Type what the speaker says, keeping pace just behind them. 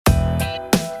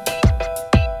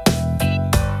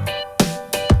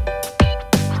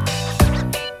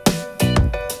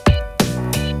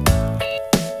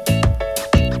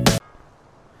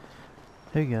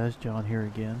Hey guys, John here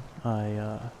again.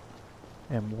 I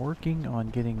am working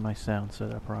on getting my sound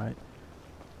set up right.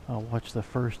 I watched the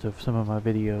first of some of my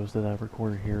videos that I've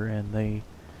recorded here and they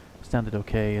sounded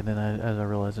okay, and then as I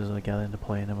realized as I got into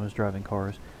playing and was driving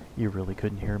cars, you really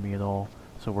couldn't hear me at all.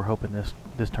 So we're hoping this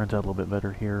turns out a little bit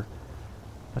better here.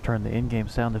 I turned the in-game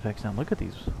sound effects down. Look at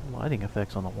these lighting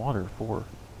effects on the water for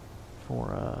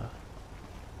a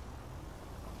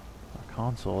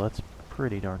console. That's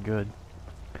pretty darn good.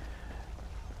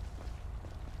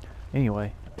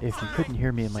 Anyway, if you couldn't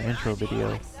hear me in my intro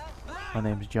video, my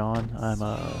name's John. I'm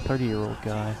a 30-year-old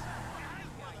guy.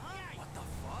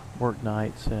 Work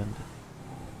nights and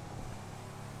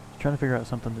trying to figure out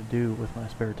something to do with my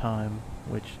spare time,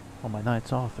 which on my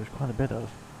nights off there's quite a bit of.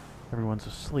 Everyone's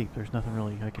asleep. There's nothing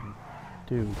really I can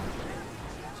do.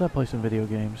 So I play some video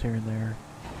games here and there.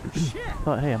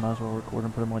 Thought, hey, I might as well record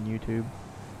and put them on YouTube.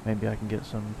 Maybe I can get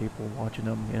some people watching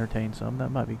them, entertain some.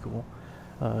 That might be cool.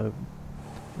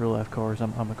 Real life cars.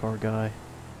 I'm a car guy.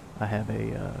 I have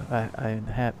I in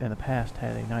the past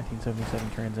had a 1977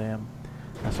 Trans Am.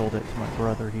 I sold it to my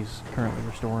brother. He's currently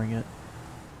restoring it.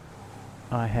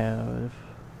 I have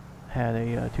had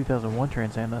a 2001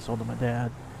 Trans Am that I sold to my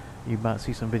dad. You might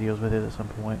see some videos with it at some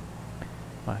point.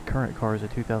 My current car is a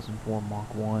 2004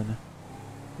 Mach 1.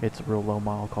 It's a real low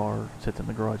mile car. It sits in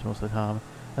the garage most of the time.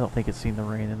 I don't think it's seen the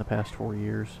rain in the past 4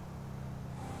 years.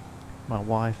 My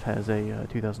wife has a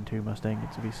 2002 Mustang.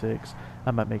 It's a V6.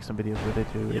 I might make some videos with it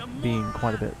too. It being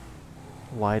quite a bit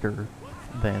lighter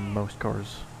than most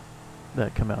cars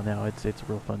that come out now. It's a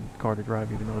real fun car to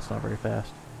drive, even though it's not very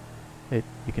fast. You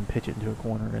can pitch it into a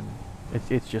corner, and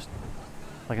it's just,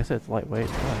 like I said, it's lightweight,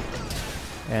 it's fun,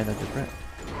 and it's different.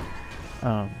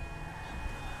 Yeah,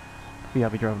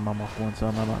 I'll be driving my Mach 1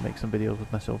 some. I might make some videos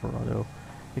with my Silverado.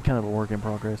 It's kind of a work in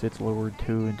progress. It's lowered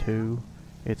 2 and 2.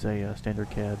 It's a standard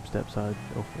cab step-side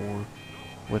 04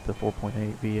 with the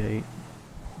 4.8 V8.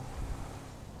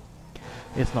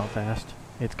 It's not fast.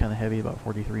 It's kind of heavy, about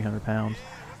 4,300 pounds,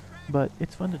 but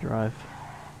it's fun to drive.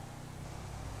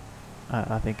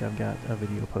 I think I've got a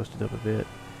video posted of a bit.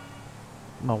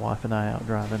 My wife and I out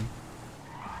driving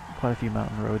quite a few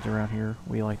mountain roads around here.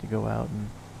 We like to go out and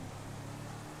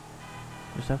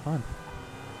just have fun.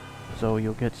 So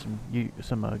you'll get some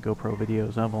GoPro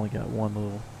videos. I've only got one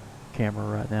little camera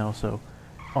right now, so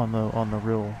on the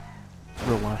real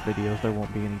life videos there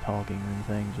won't be any talking or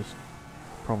anything. Just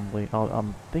probably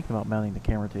I'm thinking about mounting the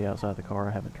camera to the outside of the car.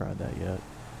 I haven't tried that yet.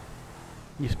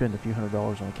 You spend a few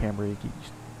 $100s on a camera, you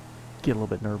get a little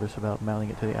bit nervous about mounting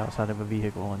it to the outside of a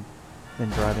vehicle and then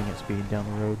driving at speed down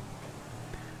the road.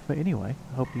 But anyway,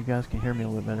 I hope you guys can hear me a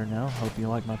little bit better now. Hope you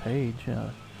like my page.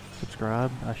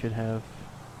 Subscribe. I should have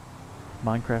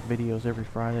Minecraft videos every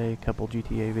Friday, a couple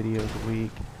GTA videos a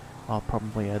week. I'll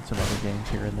probably add some other games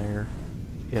here and there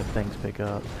if things pick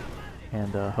up.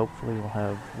 And hopefully we'll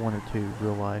have 1 or 2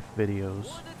 real life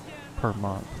videos per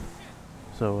month.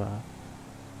 So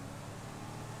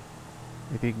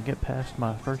if you can get past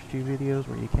my first few videos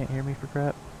where you can't hear me for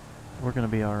crap, we're going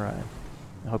to be alright.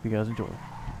 I hope you guys enjoy.